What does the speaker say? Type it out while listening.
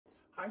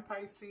Hi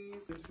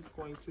Pisces, this is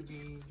going to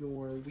be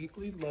your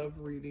weekly love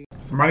reading.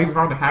 Somebody's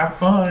about to have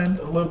fun,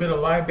 a little bit of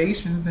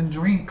libations and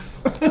drinks.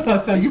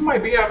 So you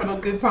might be having a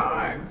good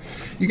time.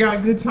 You got a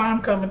good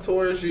time coming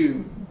towards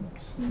you.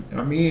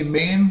 I mean, it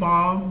may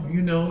involve,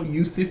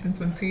 you sipping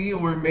some tea,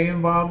 or it may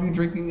involve you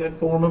drinking a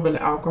form of an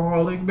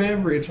alcoholic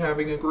beverage,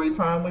 having a great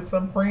time with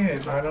some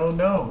friends. I don't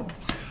know.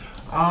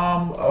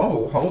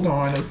 Oh, hold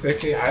on a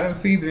second. I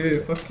don't see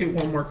this. Let's get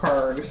one more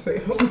card to say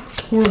who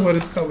or what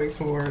is coming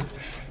towards.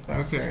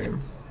 Okay.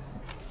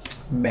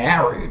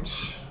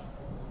 Marriage.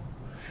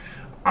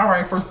 All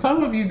right, for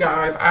some of you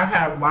guys, I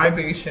have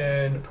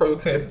libation,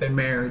 protest, and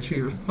marriage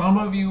here. Some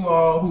of you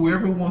all,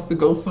 whoever wants to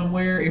go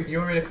somewhere, if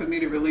you're in a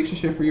committed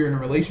relationship, or you're in a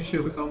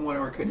relationship with someone,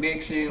 or a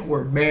connection,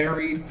 or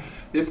married,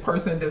 this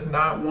person does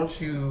not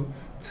want you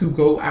to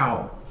go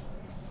out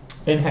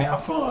and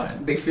have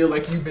fun. They feel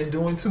like you've been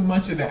doing too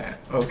much of that.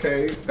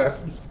 Okay,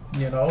 that's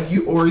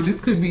you, or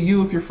this could be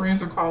you if your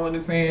friends are calling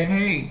and saying,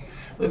 hey,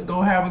 let's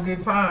go have a good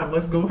time,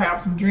 let's go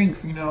have some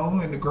drinks,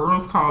 and the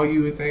girls call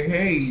you and say,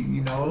 hey,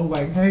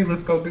 hey,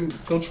 let's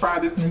go try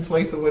this new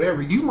place or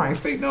whatever. You might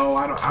say, no,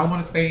 I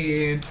want to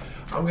stay in,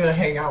 I'm gonna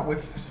hang out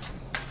with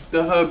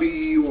the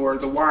hubby or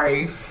the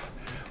wife,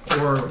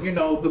 or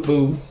the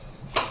boo.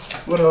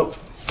 What else?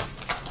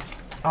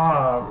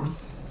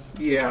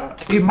 Yeah,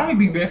 it might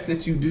be best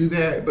that you do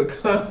that,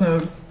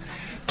 because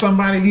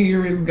somebody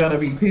here is gonna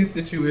be pissed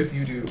at you if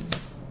you do.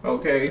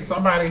 Okay,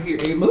 somebody here,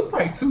 it looks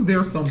like too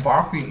there's some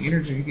bossy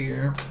energy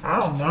here. I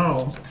don't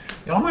know.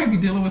 Y'all might be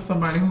dealing with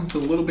somebody who's a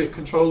little bit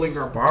controlling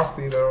or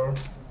bossy though.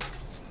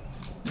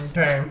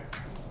 Okay,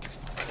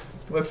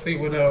 let's see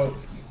what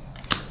else.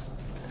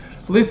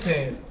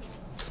 Listen,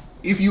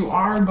 if you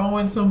are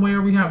going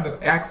somewhere, we have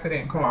the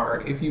accident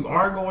card. If you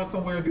are going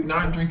somewhere, do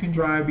not drink and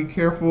drive. Be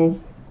careful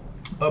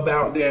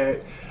about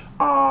that.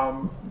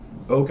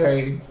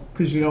 Okay,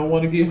 because you don't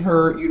want to get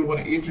hurt, you don't want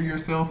to injure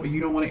yourself, or you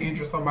don't want to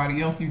injure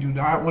somebody else. You do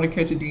not want to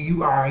catch a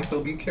DUI,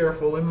 so be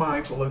careful and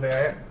mindful of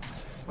that.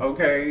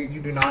 Okay,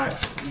 you do not,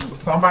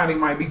 somebody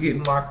might be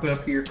getting locked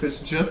up here, because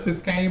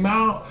justice came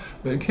out,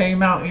 but it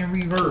came out in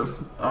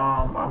reverse.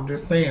 I'm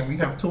just saying, we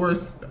have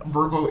Taurus,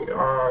 Virgo,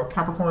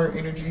 Capricorn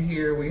energy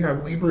here, we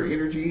have Libra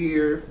energy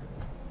here.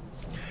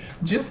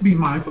 Just be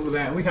mindful of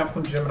that. We have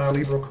some Gemini,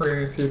 Libra,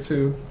 Aquarius here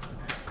too.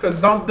 Because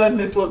doesn't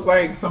this look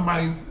like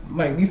somebody's,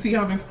 like, you see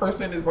how this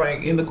person is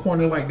like in the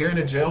corner, like they're in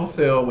a jail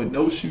cell with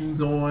no shoes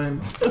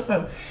on.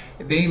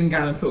 They even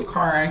got into a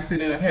car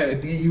accident or had a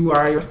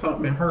DUI or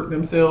something and hurt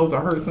themselves or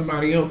hurt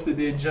somebody else, and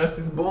then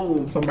justice,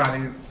 boom,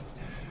 somebody's,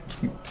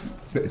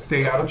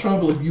 stay out of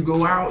trouble. If you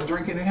go out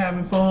drinking and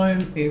having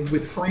fun and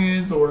with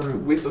friends or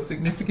with a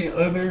significant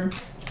other,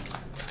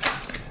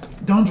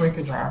 don't drink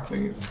and drive,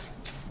 please.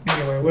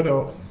 Anyway, what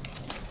else?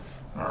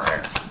 All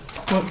right.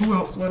 Who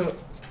else? What else?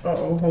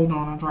 Uh-oh, hold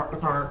on, I dropped the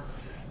card.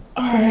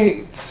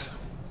 Alright.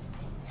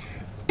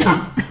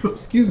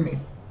 Excuse me.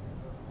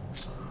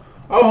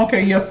 Oh,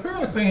 okay, yeah,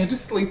 Spirit is saying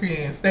just sleep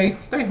in.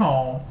 Stay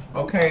home.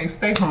 Okay,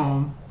 stay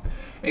home.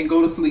 And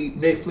go to sleep.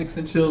 Netflix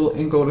and chill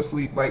and go to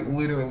sleep. Like,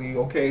 literally,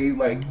 okay?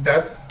 Like,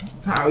 that's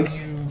how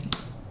you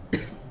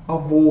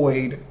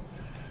avoid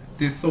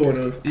this sort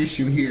of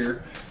issue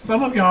here.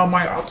 Some of y'all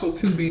might also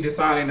too be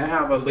deciding to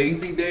have a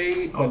lazy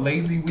day or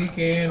lazy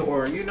weekend,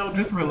 or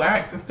just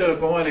relax instead of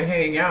going and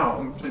hang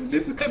out.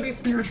 This could be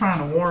Spirit trying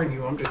to warn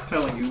you. I'm just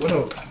telling you. What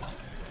else?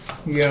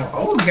 Yeah.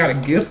 Oh, you got a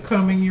gift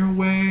coming your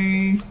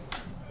way.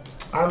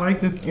 I like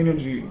this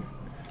energy.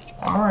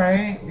 All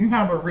right, you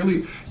have a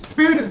really,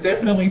 Spirit is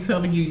definitely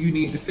telling you you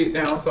need to sit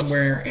down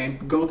somewhere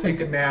and go take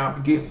a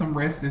nap, get some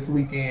rest this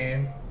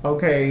weekend.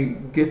 Okay,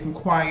 get some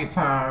quiet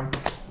time.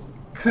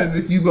 Because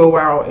if you go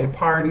out and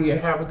party and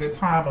have a good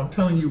time, I'm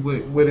telling you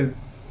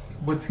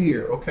what's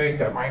here, okay?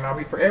 That might not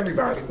be for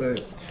everybody,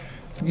 but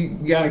you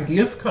got a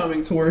gift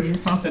coming towards you,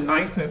 something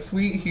nice and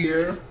sweet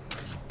here,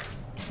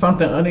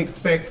 something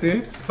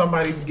unexpected.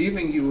 Somebody's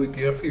giving you a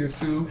gift here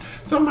too.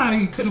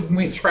 Somebody could have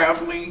went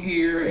traveling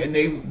here and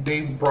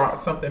they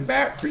brought something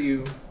back for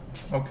you,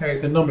 okay?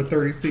 The number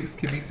 36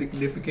 could be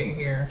significant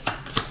here.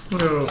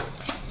 What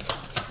else?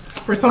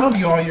 For some of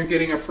y'all, you're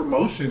getting a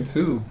promotion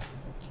too.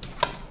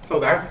 So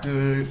that's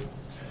good.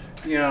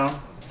 Yeah.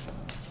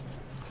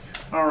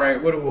 All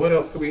right. What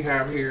else do we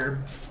have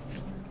here?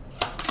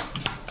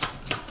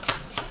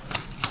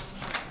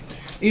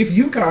 If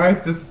you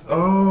guys just,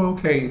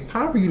 okay, it's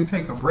time for you to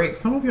take a break.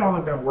 Some of y'all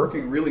have been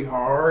working really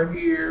hard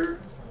here.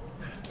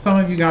 Some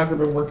of you guys have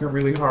been working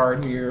really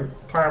hard here.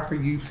 It's time for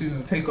you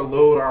to take a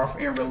load off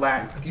and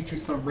relax, get you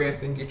some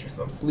rest and get you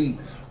some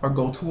sleep, or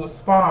go to a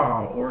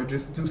spa, or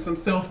just do some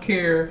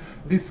self-care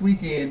this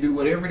weekend. Do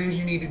whatever it is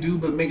you need to do,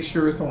 but make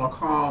sure it's on a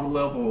calm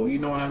level. You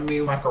know what I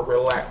mean? Like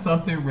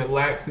something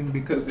relaxing,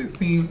 because it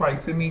seems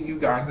like to me you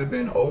guys have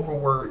been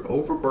overworked,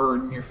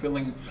 overburdened. You're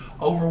feeling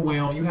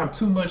overwhelmed. You have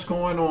too much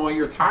going on.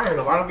 You're tired.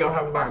 A lot of y'all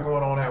have a lot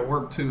going on at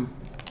work too.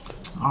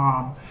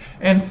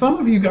 And some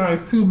of you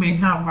guys too may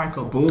have like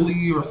a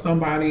bully or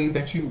somebody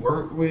that you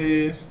work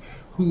with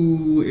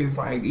who is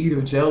like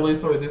either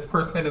jealous, or this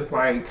person is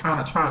like kind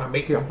of trying to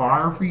make it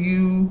hard for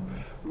you.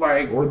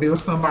 like, or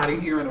there's somebody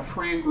here in a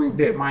friend group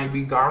that might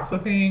be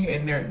gossiping,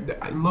 and they're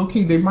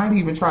low-key, they might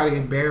even try to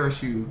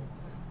embarrass you.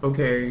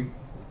 Okay,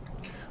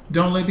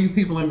 don't let these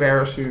people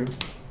embarrass you.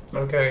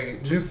 Okay,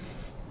 just,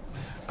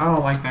 I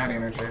don't like that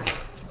energy.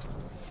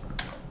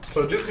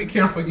 So just be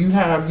careful. You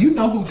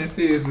know who this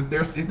is. If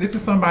this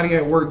is somebody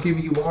at work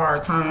giving you a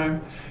hard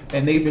time,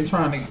 and they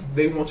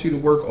want you to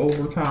work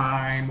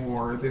overtime,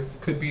 or this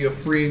could be a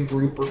friend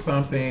group or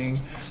something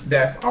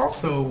that's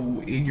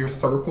also in your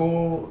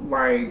circle,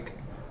 like,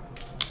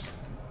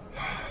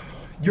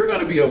 you're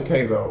gonna be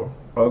okay though.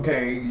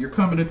 Okay, you're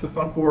coming into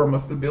some form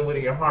of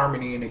stability and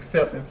harmony and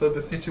acceptance of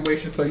the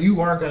situation, so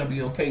you are gonna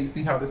be okay. You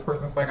see how this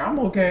person's like, I'm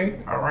okay,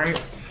 all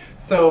right.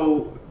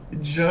 So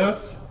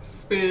just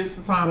spend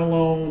some time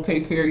alone,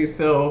 take care of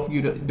yourself.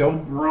 You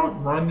don't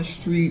run the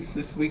streets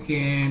this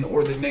weekend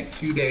or the next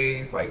few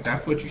days. Like,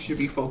 that's what you should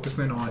be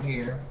focusing on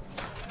here.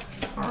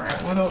 All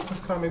right, what else is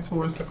coming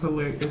towards the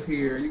collective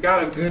here? You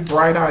got a good,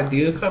 bright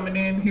idea coming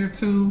in here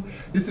too.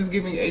 This is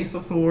giving Ace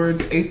of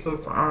Swords, Ace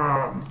of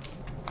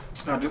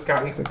I just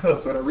got Ace of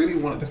Cups, but I really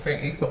wanted to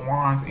say Ace of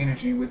Wands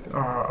energy with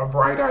a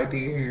bright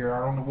idea here.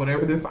 I don't know,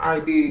 whatever this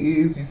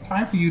idea is, it's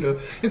time for you to,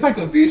 it's like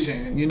a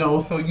vision, you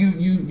know, so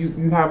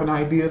you have an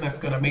idea that's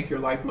going to make your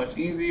life much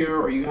easier,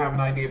 or you have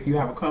an idea if you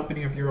have a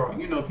company, if you're,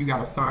 you know, if you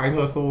got a side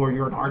hustle or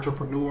you're an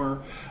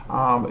entrepreneur,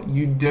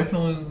 you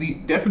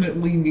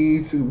definitely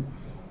need to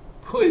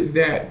put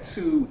that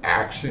to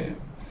action.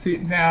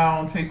 Sit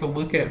down, take a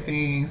look at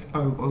things,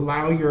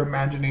 allow your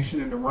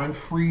imagination to run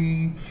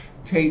free,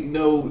 take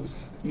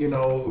notes, you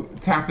know,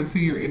 tap into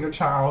your inner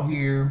child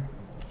here,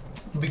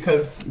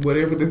 because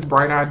whatever this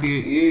bright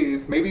idea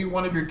is, maybe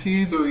one of your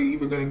kids are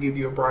even going to give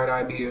you a bright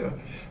idea,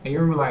 and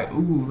you're like,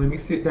 ooh, let me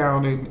sit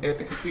down and at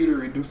the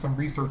computer and do some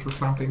research or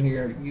something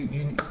here.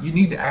 You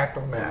need to act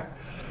on that,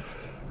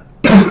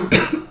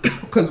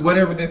 because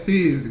whatever this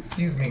is,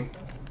 excuse me,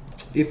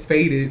 it's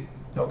faded.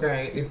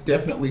 Okay, it's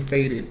definitely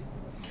faded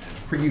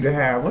for you to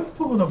have. Let's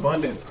pull an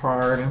abundance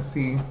card and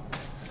see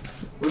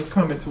what's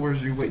coming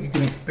towards you, what you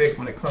can expect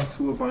when it comes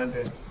to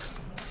abundance.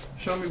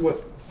 Show me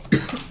what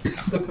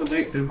the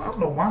collective, I don't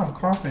know why I'm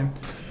coughing.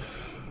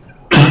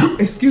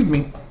 Excuse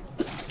me.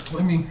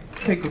 Let me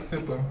take a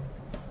sip of.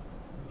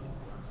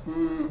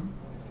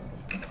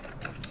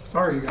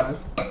 Sorry, you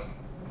guys.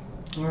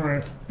 All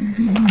right.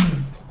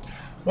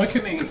 What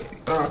can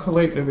the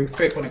collective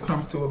expect when it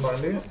comes to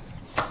abundance?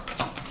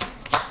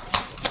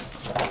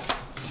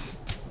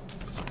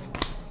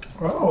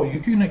 Oh, you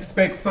can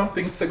expect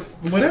something,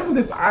 whatever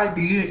this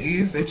idea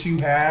is that you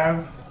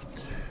have,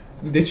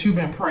 that you've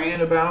been praying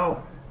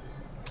about,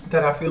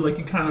 that I feel like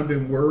you kind of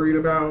been worried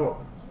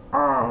about.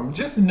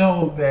 Just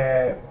know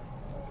that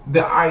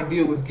the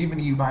idea was given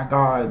to you by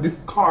God. This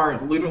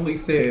card literally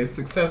says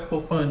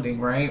successful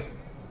funding, right?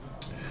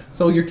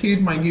 So your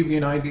kid might give you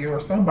an idea, or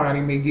somebody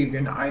may give you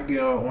an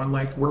idea on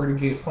like where to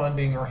get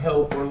funding or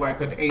help, or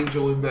like an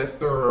angel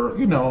investor, or,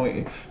 you know,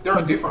 there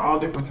are all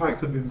different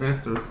types of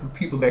investors,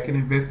 people that can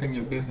invest in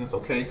your business.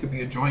 Okay, it could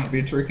be a joint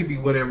venture, it could be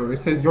whatever. It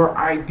says your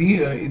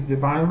idea is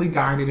divinely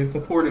guided and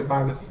supported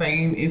by the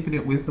same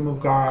infinite wisdom of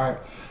God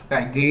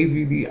that gave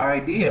you the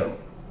idea.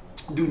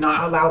 Do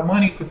not allow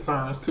money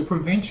concerns to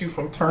prevent you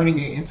from turning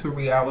it into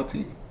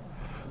reality.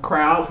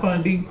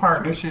 Crowdfunding,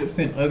 partnerships,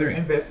 and other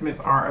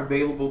investments are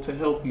available to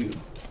help you.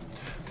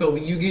 So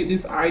when you get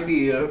this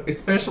idea,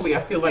 especially,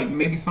 I feel like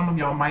maybe some of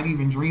y'all might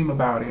even dream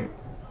about it.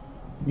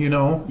 You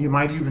know, you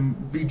might even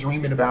be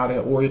dreaming about it,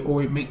 or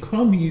it may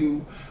come to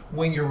you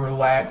when you're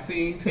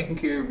relaxing, taking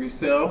care of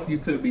yourself. You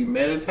could be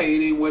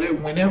meditating, whatever.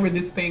 Whenever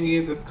this thing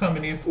is that's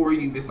coming in for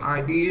you, this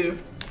idea,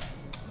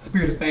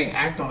 Spirit is saying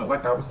act on it,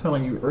 like I was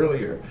telling you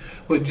earlier.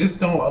 But just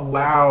don't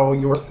allow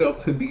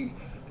yourself to be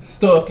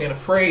stuck and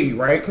afraid,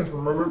 right? Because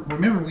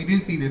remember, we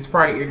did see this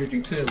fright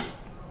energy too.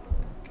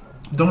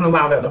 Don't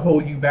allow that to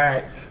hold you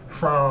back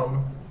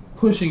from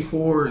pushing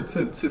forward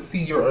to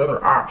see your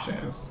other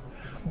options.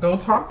 Go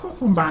talk to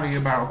somebody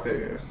about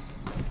this,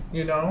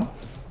 you know?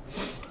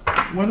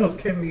 What else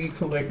can the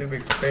collective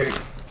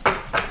expect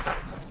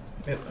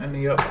in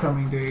the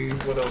upcoming days?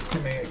 What else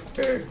can they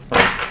expect?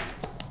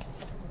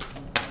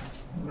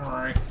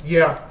 Alright,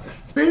 yeah.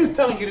 Spirit is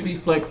telling you to be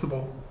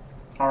flexible.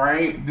 All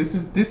right, this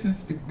is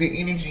the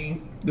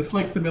energy, the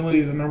flexibility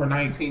of the number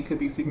 19 could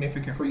be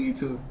significant for you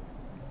too.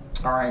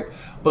 All right,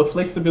 but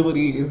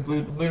flexibility is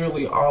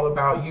literally all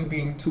about you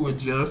being to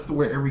adjust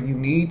wherever you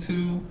need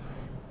to,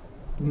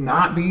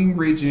 not being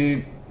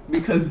rigid,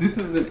 because this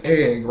is an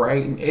egg,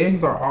 right? And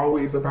eggs are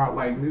always about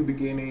like new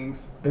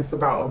beginnings. It's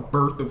about a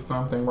birth of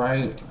something,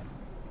 right?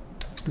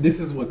 This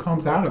is what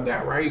comes out of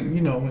that, right?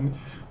 You know, when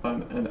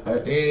an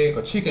egg,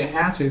 a chicken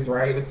hatches,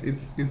 right?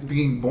 It's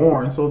being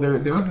born. So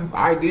there's this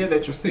idea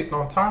that you're sitting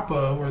on top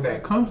of, or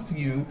that comes to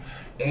you,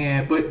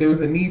 but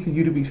there's a need for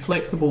you to be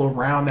flexible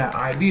around that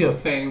idea,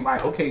 saying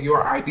like, okay,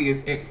 your idea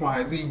is X,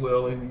 Y, Z,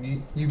 well,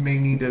 and you may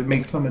need to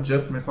make some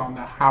adjustments on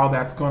how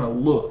that's going to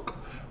look,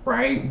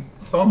 right?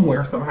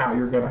 Somewhere, somehow,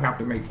 you're going to have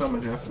to make some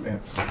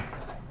adjustments.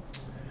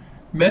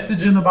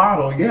 Message in a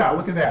bottle. Yeah,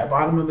 look at that.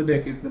 Bottom of the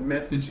deck is the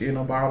message in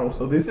a bottle.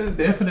 So this is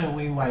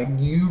definitely like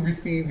you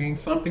receiving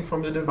something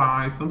from the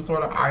divine, some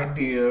sort of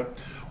idea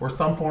or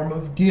some form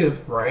of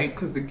gift, right?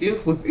 Because the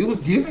gift was, it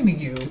was given to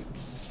you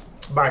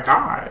by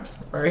God,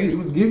 right? It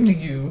was given to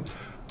you,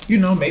 you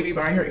know, maybe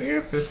by your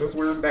ancestors.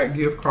 Where's that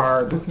gift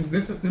card? This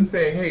is them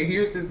saying, hey,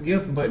 here's this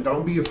gift, but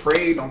don't be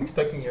afraid, don't be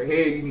stuck in your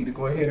head. You need to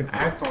go ahead and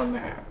act on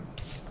that.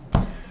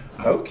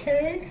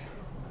 Okay.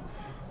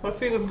 Let's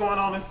see what's going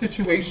on in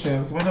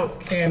situations. What else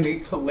can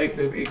the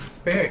collective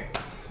expect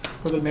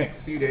for the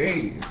next few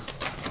days?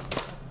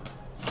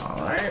 All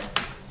right.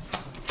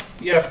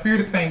 Yeah, Spirit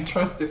is saying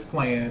trust this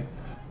plan.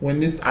 When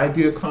this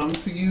idea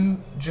comes to you,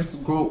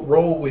 just go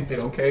roll with it,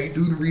 okay?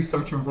 Do the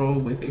research and roll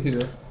with it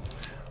here.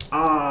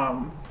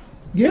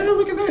 Yeah,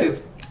 look at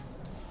this.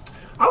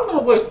 I don't know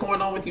what's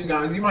going on with you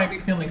guys. You might be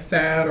feeling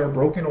sad or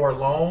broken or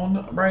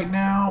alone right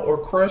now, or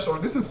crushed, or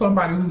this is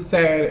somebody who's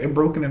sad and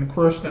broken and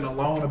crushed and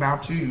alone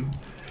about you.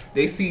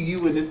 They see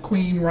you in this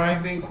Queen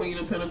Rising, Queen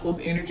of Pentacles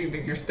energy,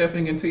 that you're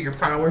stepping into your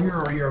power here,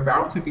 or you're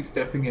about to be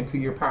stepping into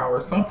your power.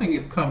 Something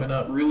is coming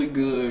up really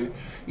good.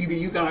 Either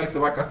you guys are,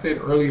 like I said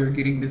earlier,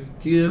 getting this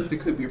gift. It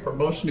could be a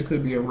promotion, it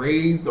could be a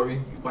raise, or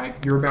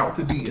like you're about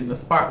to be in the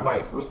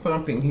spotlight for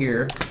something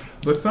here.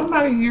 But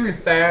somebody here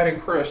is sad and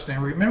crushed.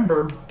 And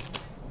remember,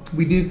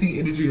 we did see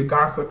energy of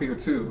gossip here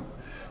too.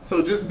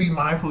 So just be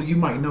mindful. You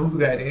might know who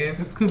that is.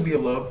 This could be a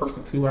love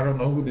person too. I don't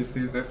know who this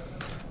is. That's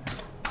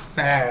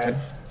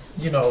sad.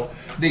 You know,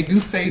 they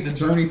do say the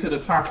journey to the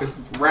top is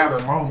rather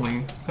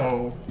lonely.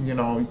 So, you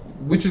know,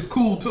 which is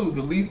cool too.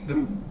 The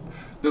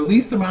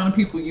least amount of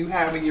people you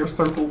have in your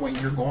circle when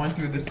you're going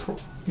through this,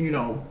 you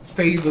know,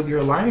 phase of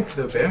your life,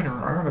 the better,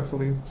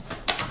 honestly.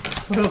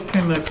 What else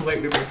can the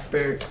collective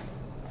expect?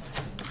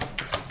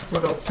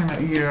 What else can I,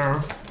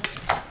 yeah.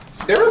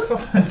 There's some,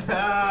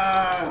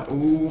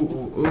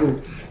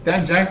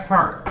 that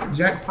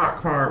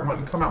jackpot card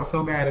wanted to come out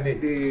so bad, and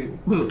it did.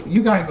 Look,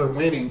 you guys are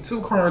winning.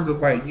 Two cards of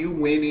like you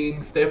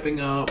winning, stepping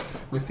up.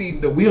 We see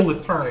the wheel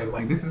is turning.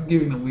 Like this is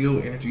giving the wheel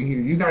energy here.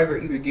 You guys are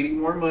either getting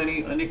more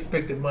money,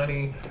 unexpected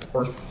money,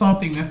 or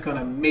something that's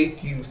gonna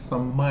make you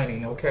some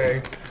money.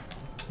 Okay.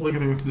 Look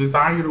at this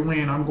desire to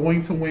win. I'm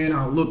going to win.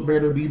 I'll look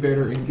better, be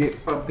better, and get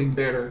something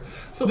better.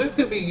 So this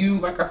could be you,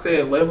 like I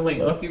said,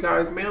 leveling up. You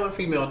guys, male or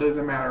female,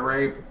 doesn't matter,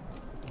 right?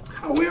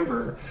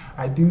 However,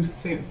 I do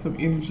sense some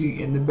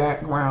energy in the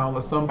background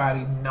of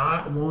somebody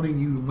not wanting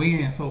you to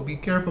win. So be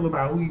careful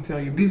about who you tell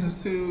your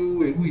business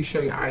to and who you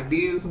share your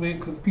ideas with,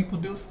 because people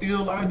do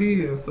steal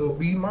ideas. So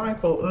be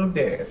mindful of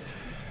that.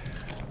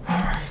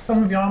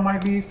 Some of y'all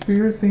might be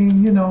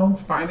experiencing, you know,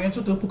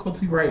 financial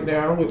difficulty right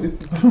now with this,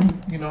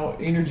 you know,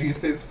 energy. It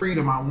says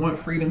freedom. I want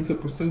freedom to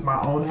pursue my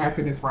own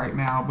happiness right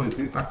now. But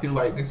I feel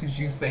like this is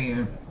you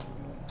saying,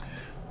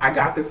 I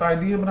got this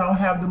idea, but I don't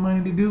have the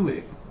money to do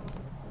it.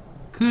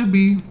 Could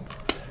be.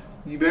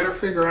 You better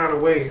figure out a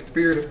way.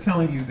 Spirit is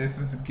telling you this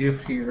is a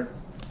gift here.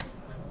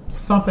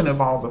 Something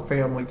involves a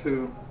family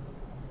too.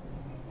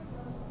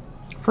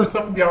 For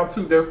some of y'all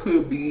too, there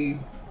could be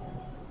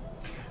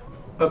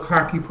a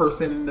cocky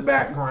person in the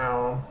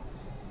background.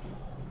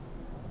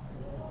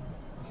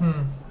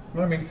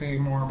 Let me see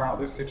more about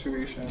this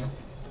situation.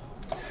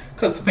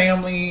 Because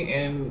family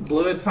and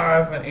blood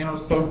ties and inner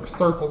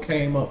circle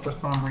came up for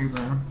some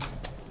reason.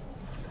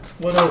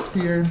 What else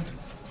here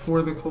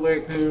for the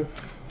collective?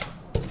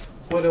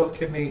 What else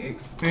can they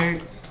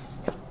expect?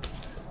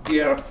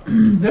 Yeah,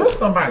 there's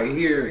somebody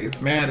here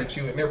is mad at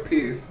you and they're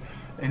pissed.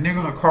 And they're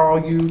going to call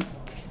you.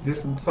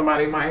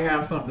 Somebody might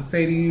have something to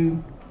say to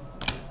you.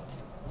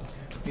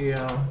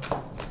 Yeah.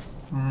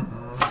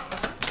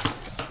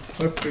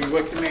 Let's see,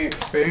 what can they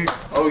expect?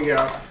 Oh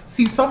yeah.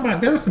 See,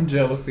 there's some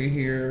jealousy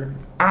here.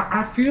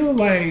 I feel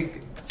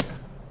like,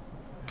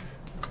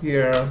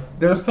 yeah,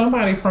 there's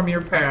somebody from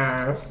your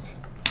past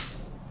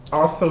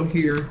also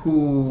here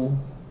who,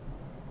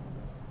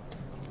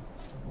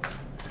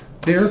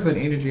 there's an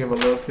energy of a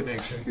love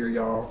connection here,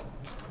 y'all.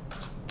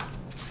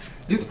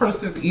 This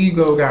person's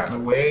ego got in the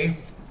way.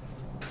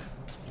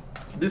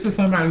 This is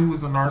somebody who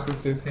was a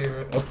narcissist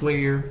here, a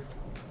player.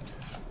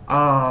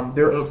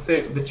 They're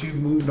upset that you've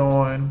moved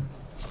on.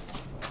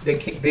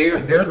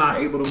 They're not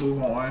able to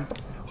move on.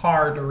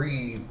 Hard to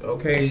read,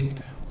 okay?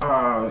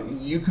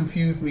 You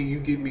confuse me, you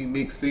give me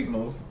mixed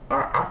signals.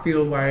 I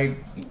feel like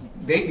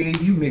they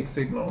gave you mixed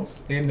signals.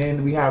 And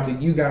then we have the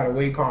you got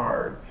away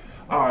card.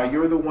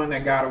 You're the one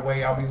that got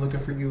away. I'll be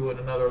looking for you in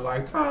another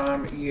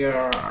lifetime.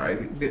 Yeah,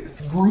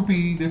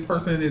 groupie, this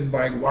person is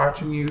like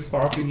watching you,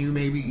 stalking you,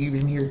 maybe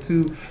even here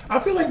too. I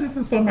feel like this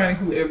is somebody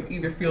who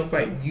either feels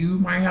like you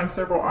might have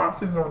several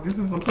options, or this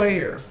is a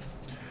player.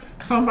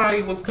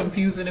 Somebody was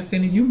confusing and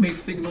sending you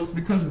mixed signals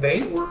because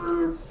they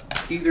were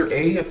either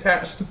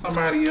attached to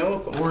somebody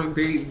else, or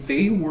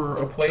they were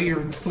a player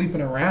and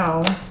sleeping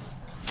around.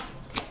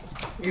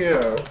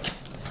 Yeah.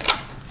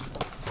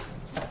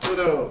 What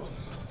else?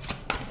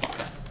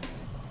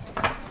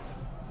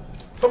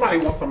 Somebody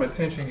wants some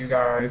attention, you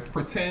guys.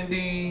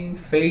 Pretending,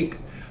 fake.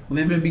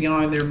 living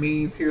beyond their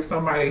means here.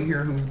 Somebody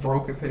here who's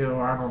broke as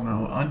hell. I don't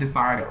know,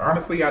 undecided.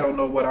 Honestly, I don't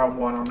know what I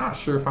want. I'm not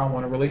sure if I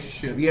want a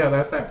relationship. Yeah,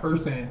 that's that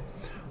person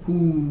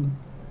who,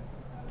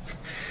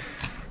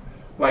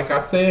 like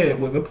I said,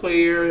 was a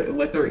player,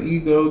 let their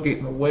ego get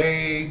in the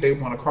way. They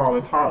want to call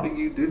and talk to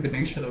you,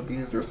 divination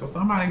abuser. So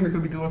somebody here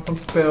could be doing some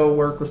spell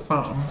work or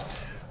something.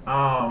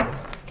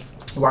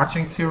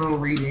 Watching tarot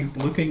readings,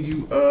 looking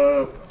you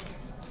up.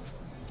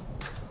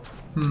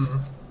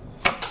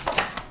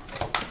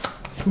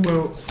 Who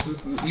else?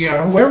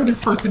 Yeah, whoever this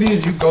person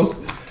is,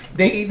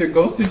 they either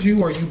ghosted you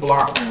or you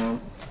blocked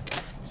them.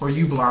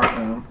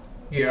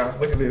 Yeah,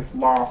 look at this,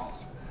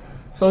 lost.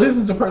 So this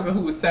is the person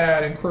who was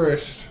sad and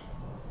crushed.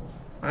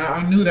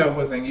 I knew that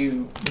wasn't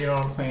you. You know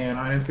what I'm saying?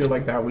 I didn't feel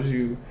like that was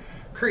you.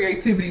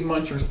 Creativity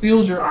muncher,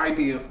 steals your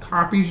ideas,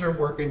 copies your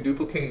work, and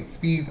duplicates,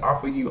 feeds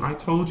off of you. I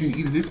told you,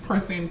 either this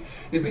person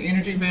is an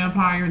energy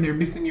vampire and they're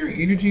missing your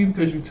energy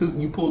because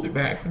you pulled it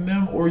back from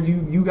them, or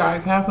you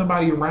guys have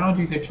somebody around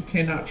you that you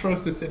cannot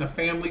trust that's in a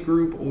family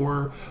group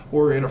or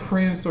in a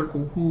friend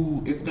circle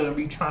who is going to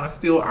be trying to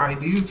steal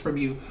ideas from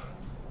you.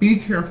 Be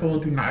careful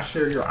and do not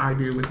share your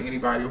idea with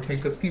anybody, okay?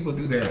 Because people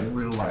do that in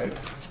real life.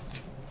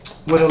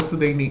 What else do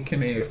they need?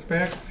 Can they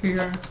expect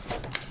here?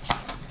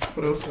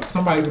 What else?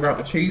 Somebody's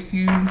about to chase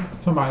you.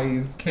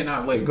 Somebody's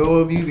cannot let go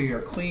of you. They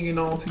are clinging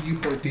on to you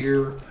for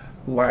dear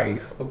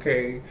life,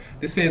 okay?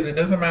 This says, it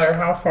doesn't matter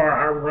how far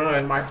I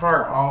run, my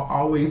heart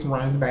always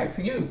runs back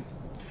to you.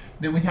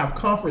 Then we have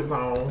comfort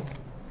zone,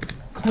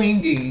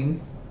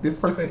 clinging. This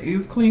person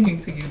is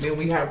clinging to you. Then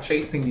we have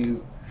chasing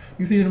you.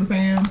 You see what I'm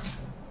saying?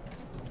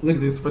 Look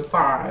at this,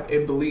 facade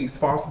and beliefs,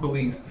 false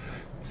beliefs.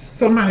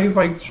 Somebody's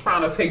like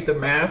trying to take the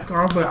mask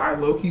off, but I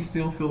low-key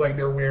still feel like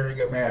they're wearing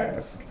a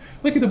mask.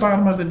 Look at the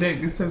bottom of the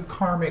deck. It says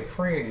karmic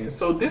friends.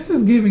 So this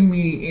is giving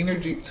me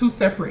energy, two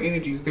separate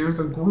energies. There's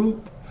a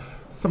group,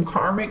 some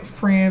karmic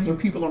friends or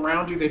people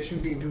around you that you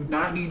do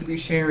not need to be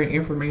sharing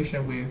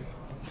information with.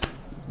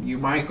 You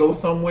might go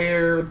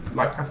somewhere,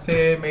 like I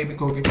said, maybe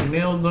go get your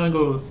nails done,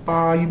 go to the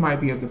spa. You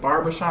might be at the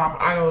barber shop.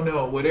 I don't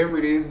know. Whatever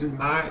it is, do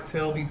not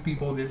tell these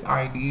people this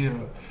idea,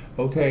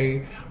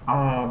 okay?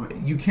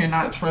 You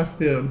cannot trust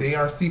them. They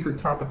are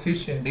secret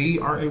competition. They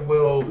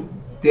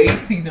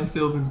see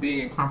themselves as being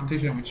in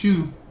competition with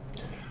you,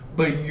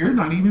 but you're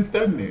not even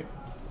studying it.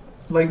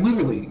 Like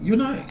literally, you're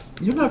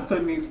not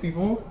studying these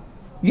people.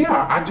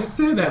 Yeah, I just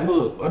said that.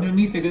 Look,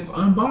 underneath it is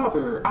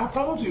unbothered. I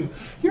told you,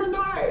 you're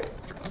not.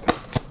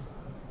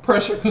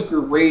 Pressure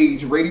cooker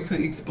rage, ready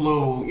to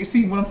explode. You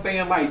see what I'm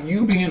saying? Like,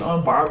 you being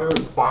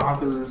unbothered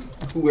bothers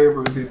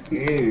whoever this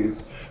is.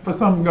 For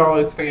some of y'all,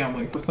 it's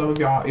family. For some of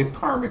y'all, it's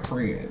karmic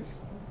friends.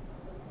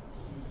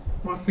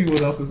 Let's see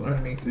what else is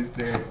underneath this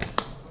deck.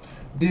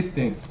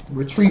 Distance,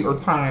 retreat, or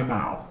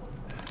timeout.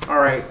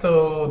 Alright,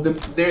 so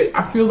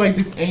I feel like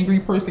this angry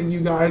person,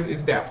 you guys,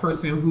 is that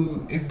person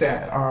who is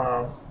that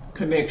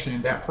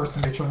connection, that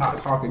person that you're not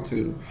talking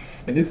to.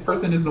 And this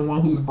person is the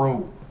one who's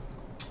broke.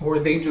 Or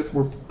they just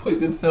were put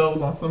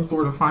themselves on some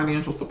sort of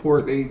financial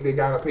support. They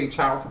gotta pay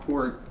child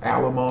support,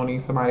 alimony.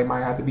 Somebody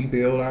might have to be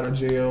bailed out of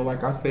jail,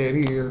 like I said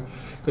here.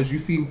 Because you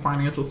see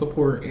financial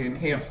support in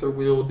hamster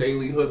wheel,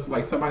 daily hustle.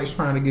 Like somebody's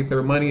trying to get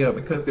their money up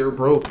because they're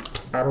broke.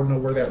 I don't know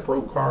where that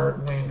broke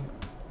card went.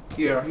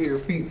 Yeah, here,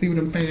 see what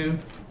I'm saying?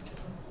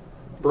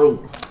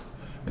 Broke.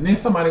 And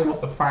then somebody wants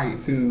to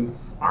fight too.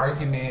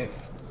 Arguments,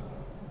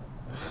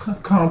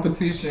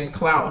 competition,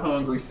 clout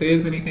hungry,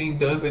 says anything,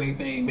 does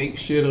anything,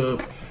 makes shit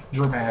up.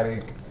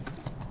 Dramatic.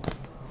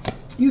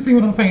 You see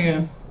what I'm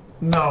saying?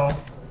 No.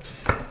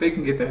 They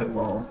can get the hell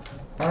on.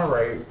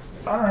 Alright.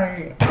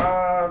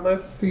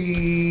 Let's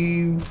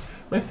see.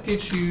 Let's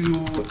get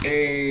you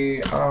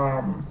a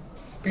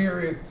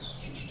spirit,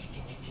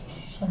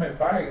 some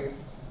advice.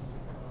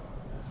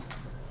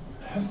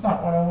 That's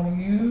not what I want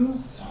to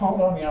use. Hold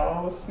on,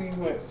 y'all. Let's see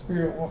what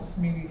spirit wants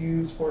me to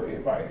use for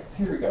advice.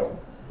 Here we go.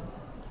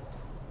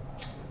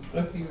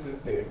 Let's use this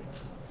deck.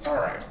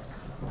 Alright.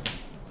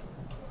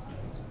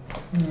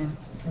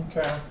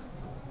 Okay.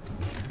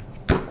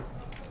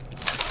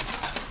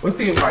 What's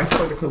the advice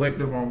for the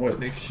collective on what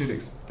they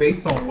should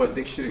based on what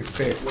they should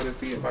expect? What is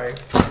the advice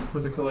for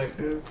the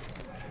collective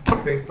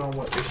based on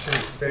what they should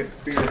expect,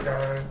 spirit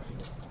guides?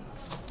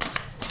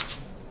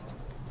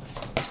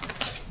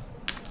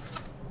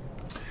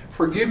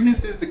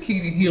 Forgiveness is the key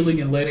to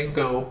healing and letting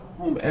go.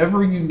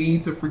 Whomever you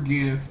need to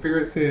forgive,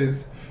 spirit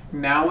says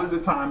now is the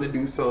time to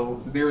do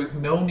so. There is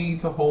no need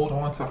to hold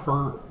on to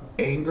hurt,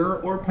 anger,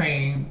 or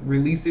pain.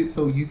 Release it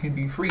so you can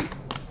be free.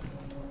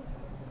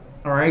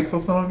 Alright, so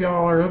some of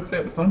y'all are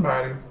upset with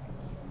somebody.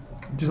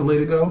 Just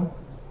let it go.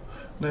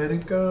 Let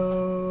it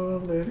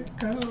go. Let it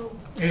go.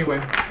 Anyway,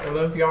 I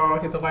love y'all.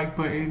 Hit the like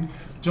button.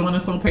 Join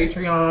us on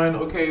Patreon,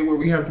 okay, where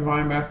we have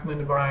divine masculine,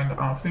 divine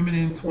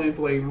feminine, twin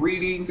flame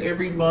readings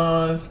every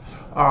month.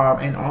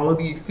 And all of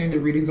the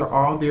extended readings are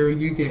all there.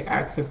 You get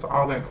access to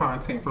all that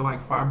content for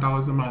like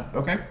 $5 a month,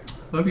 okay?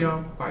 Love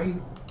y'all. Bye.